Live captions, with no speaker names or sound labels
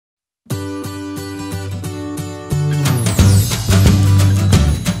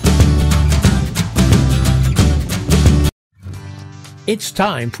It's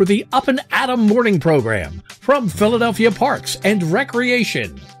time for the Up and Atom morning program from Philadelphia Parks and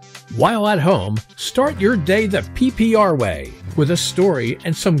Recreation. While at home, start your day the PPR way with a story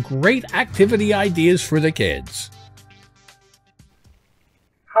and some great activity ideas for the kids.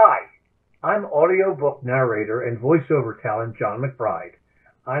 Hi, I'm audiobook narrator and voiceover talent John McBride.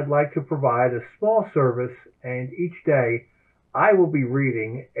 I'd like to provide a small service, and each day I will be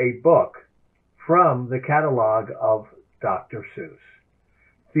reading a book from the catalog of Dr. Seuss.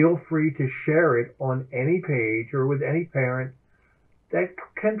 Feel free to share it on any page or with any parent that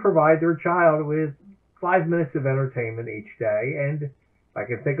can provide their child with 5 minutes of entertainment each day, and if I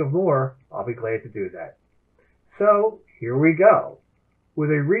can think of more, I'll be glad to do that. So here we go with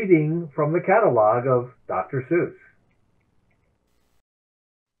a reading from the catalog of Dr. Seuss.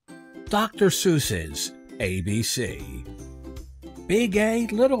 Dr. Seuss's ABC. Big A,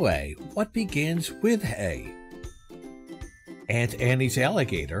 little a, what begins with A? Aunt Annie's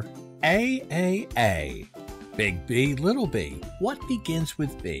alligator, A. Big B, little b, what begins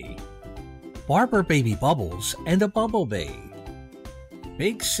with B? Barber baby bubbles and a bumblebee.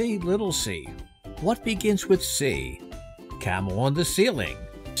 Big C, little c, what begins with C? Camel on the ceiling,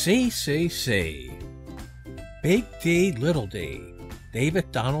 C. Big D, little d, David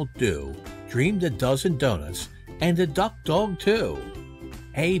Donald do, dreamed a dozen donuts and a duck dog too.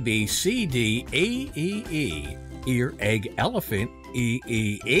 A, B, C, D, E. Ear, egg, elephant,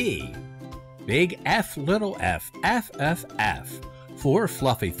 E. Big F, little f, F. 4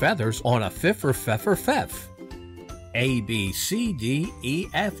 fluffy feathers on a feff. A, B, C, D, E,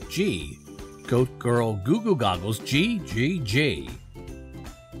 F, G. Goat girl, goo goo goggles, G.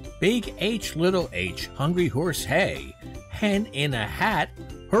 Big H, little h, hungry horse, hay. Hen in a hat,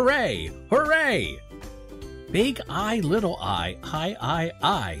 hooray. Big I, little I.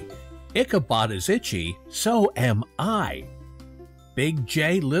 Ichabod is itchy, so am I. Big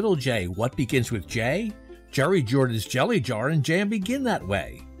J, little j, what begins with J? Jerry Jordan's jelly jar and jam begin that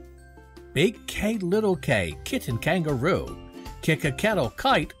way. Big K, little k, kitten kangaroo. Kick a kettle,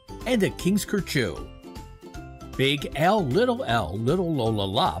 kite, and a king's kerchoo. Big L, little Lola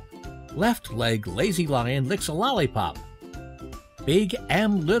lop. Left leg, lazy lion, licks a lollipop. Big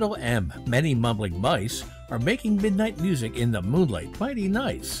M, little m, many mumbling mice are making midnight music in the moonlight, mighty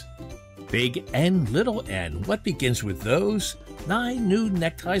nice. Big N, little n, what begins with those? 9 new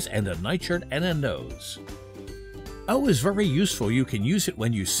neckties and a nightshirt and a nose. O is very useful, you can use it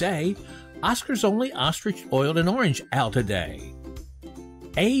when you say, Oscar's only ostrich oiled and orange out today.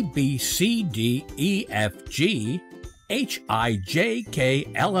 A, B, C, D, E, F, G, H, I, J, K,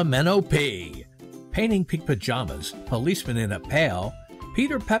 L, M, N, O, P. Painting pink pajamas, policeman in a pail,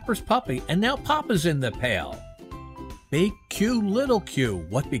 Peter Pepper's puppy, and now Papa's in the pail. Big Q, little q,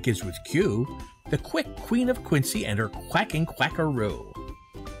 what begins with Q? The quick queen of Quincy and her quacking quackaroo.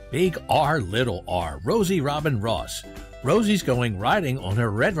 Big R, little r, Rosie Robin Ross. Rosie's going riding on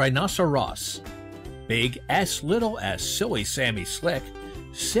her red rhinoceros. Big S, little s, silly Sammy Slick.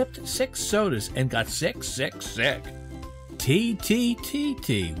 Sipped 6 sodas and got sick.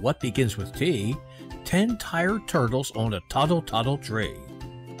 T, what begins with T? 10 tired turtles on a tuttle tree.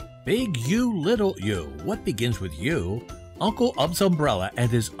 Big U, little u, what begins with U? Uncle Ub's umbrella and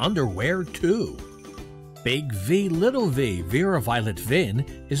his underwear too. Big V, little v, Vera Violet Vin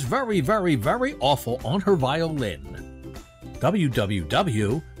is very awful on her violin.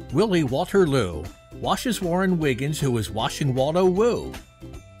 WWW, Willie Waterloo, washes Warren Wiggins who is washing Waldo Woo.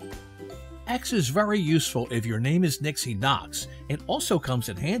 X is very useful if your name is Nixie Knox. It also comes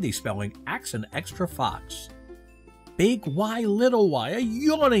in handy spelling axe and extra fox. Big Y, little y, a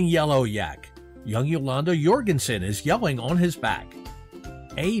yawning yellow yak. Young Yolanda Jorgensen is yelling on his back.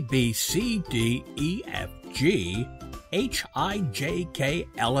 A, B, C, D, E, F, G, H, I, J, K,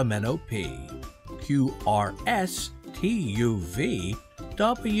 L, M, N, O, P, Q, R, S, T, U, V,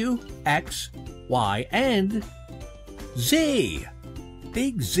 W, X, Y, and Z.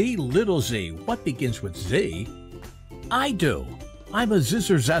 Big Z, little z, what begins with Z? I do. I'm a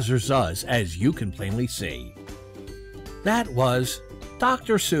zizzer zazzer zuzz, as you can plainly see. That was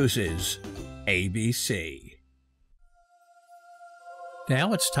Dr. Seuss's ABC.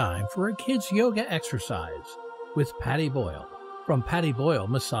 Now it's time for a kids' yoga exercise with Patty Boyle from Patty Boyle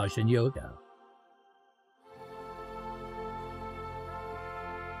Massage and Yoga.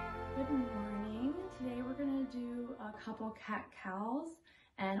 Good morning. Today we're going to do a couple cat-cows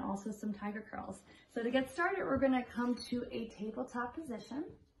and also some tiger curls. So to get started, we're going to come to a tabletop position.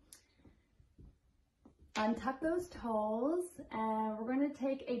 Untuck those toes, and we're going to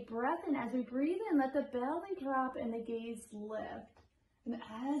take a breath in. As we breathe in, let the belly drop and the gaze lift. And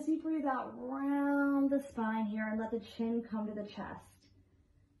as you breathe out, round the spine here and let the chin come to the chest.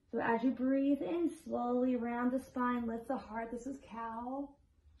 So as you breathe in, slowly round the spine, lift the heart. This is cow.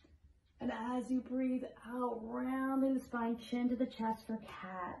 And as you breathe out, rounding the spine, chin to the chest for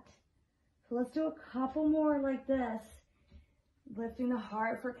cat. So let's do a couple more like this. Lifting the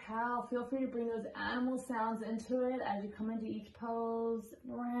heart for cow. Feel free to bring those animal sounds into it as you come into each pose.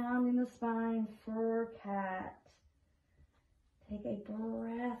 Rounding the spine for cat. Take a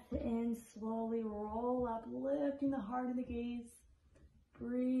breath in, slowly roll up, lifting the heart and the gaze.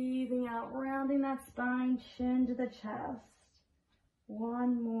 Breathing out, rounding that spine, chin to the chest.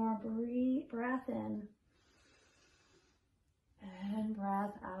 One more breath in. And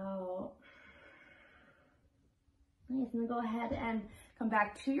breath out. Nice, and then go ahead and come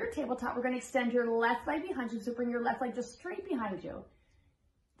back to your tabletop. We're going to extend your left leg behind you, so bring your left leg just straight behind you.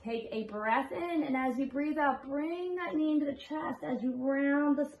 Take a breath in, and as you breathe out, bring that knee into the chest as you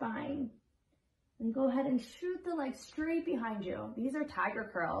round the spine. And go ahead and shoot the leg straight behind you. These are tiger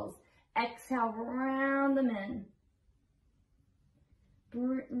curls. Exhale, round them in.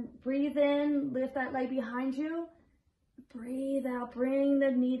 Breathe in, lift that leg behind you. Breathe out, bring the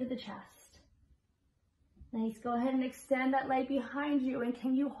knee to the chest. Nice, go ahead and extend that leg behind you. And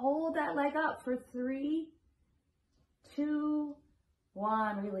can you hold that leg up for 3, 2,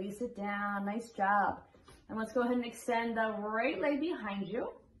 1. Release it down, nice job. And let's go ahead and extend the right leg behind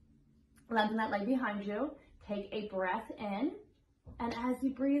you. Lengthen that leg behind you. Take a breath in. And as you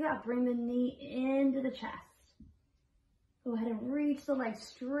breathe out, bring the knee into the chest. Go ahead and reach the leg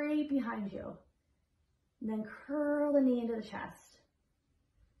straight behind you. And then curl the knee into the chest.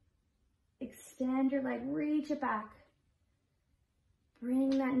 Extend your leg, reach it back.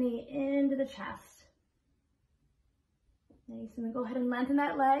 Bring that knee into the chest. Nice, and then go ahead and lengthen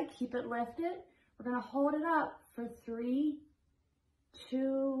that leg, keep it lifted. We're gonna hold it up for 3,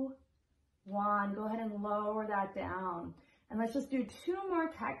 2, 1. Go ahead and lower that down. And let's just do 2 more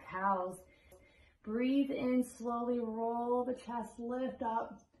cat-cows. Breathe in, slowly roll the chest, lift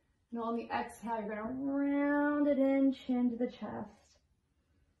up. And on the exhale, you're gonna round it in, chin to the chest.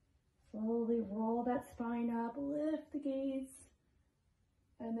 Slowly roll that spine up, lift the gaze.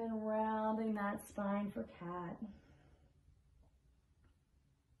 And then rounding that spine for cat.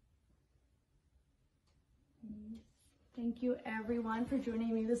 Thank you everyone for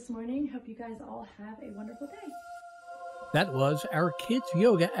joining me this morning. Hope you guys all have a wonderful day. That was our kids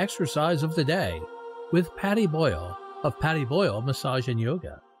yoga exercise of the day with Patty Boyle of Patty Boyle Massage and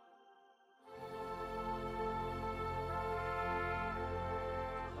Yoga.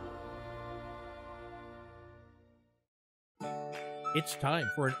 It's time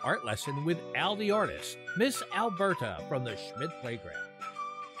for an art lesson with Al the artist, Miss Alberta from the Schmidt Playground.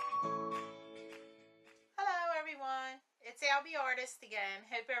 It's Al the artist again.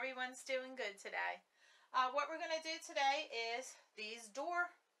 Hope everyone's doing good today. What we're going to do today is these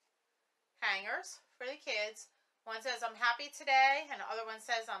door hangers for the kids. One says I'm happy today and the other one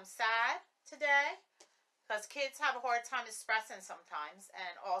says I'm sad today, because kids have a hard time expressing sometimes.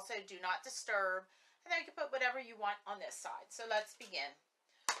 And also do not disturb. And then you can put whatever you want on this side. So let's begin.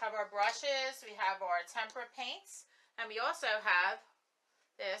 We have our brushes, we have our tempera paints, and we also have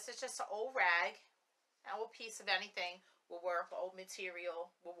this. It's just an old rag. An old piece of anything will work. Old material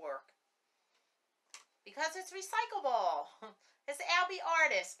will work. Because it's recyclable. It's Al the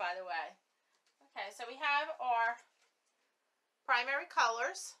artist, by the way. Okay, so we have our primary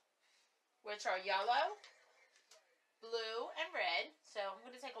colors, which are yellow, blue, and red. So I'm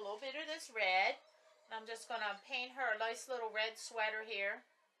going to take a little bit of this red, and I'm just going to paint her a nice little red sweater here.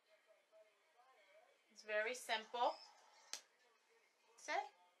 It's very simple. See?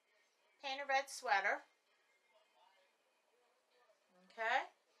 Paint a red sweater. Okay.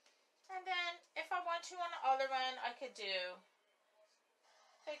 And then if I want to on the other one, I could do,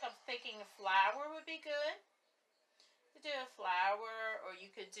 I'm thinking a flower would be good. You could do a flower, or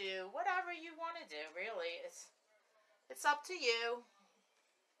you could do whatever you want to do, really. It's up to you.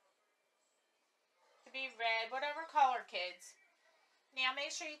 It could be red, whatever color, kids. Now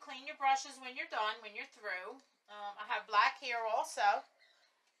make sure you clean your brushes when you're done, when you're through. I have black here also.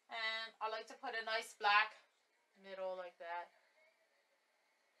 And I like to put a nice black middle like that.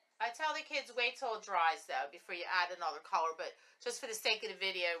 I tell the kids wait till it dries though before you add another color, but just for the sake of the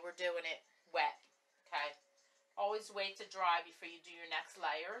video, we're doing it wet, okay? Always wait to dry before you do your next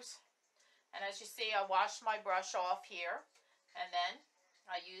layers. And as you see, I washed my brush off here, and then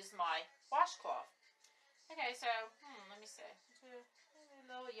I use my washcloth. Okay, so, let me see. A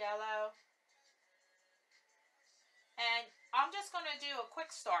little yellow. And I'm just going to do a quick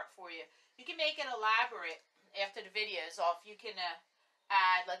start for you. You can make it elaborate after the video is off. You can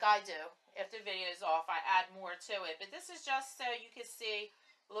add, like I do, after the video is off, I add more to it. But this is just so you can see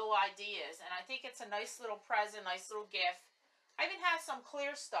little ideas. And I think it's a nice little present, nice little gift. I even have some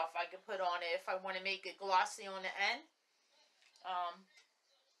clear stuff I could put on it if I want to make it glossy on the end.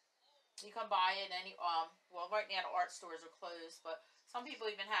 You can buy it any, well, right now the art stores are closed, but some people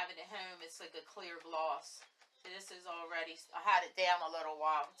even have it at home. It's like a clear gloss. So this is already, I had it down a little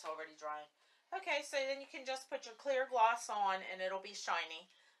while. It's already drying. Okay, so then you can just put your clear gloss on and it'll be shiny.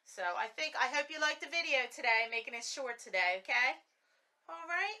 So I hope you liked the video today, making it short today, okay? All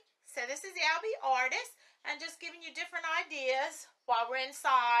right, so this is Albie Artist, and just giving you different ideas while we're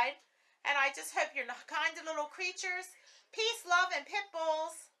inside. And I just hope you're kind of little creatures. Peace, love, and pit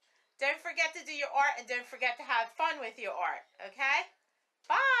bulls. Don't forget to do your art, and don't forget to have fun with your art, okay?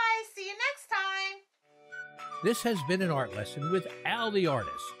 Bye! See you next time! This has been an art lesson with Al the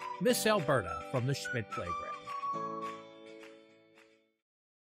Artist, Miss Alberta from the Schmidt Playground.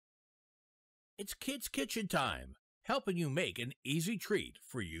 It's Kids Kitchen time, helping you make an easy treat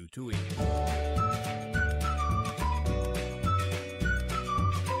for you to eat.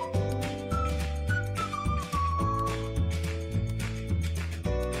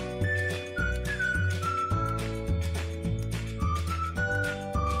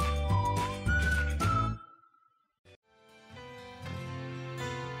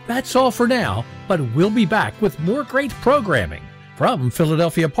 That's all for now, but we'll be back with more great programming from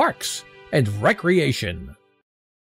Philadelphia Parks and Recreation.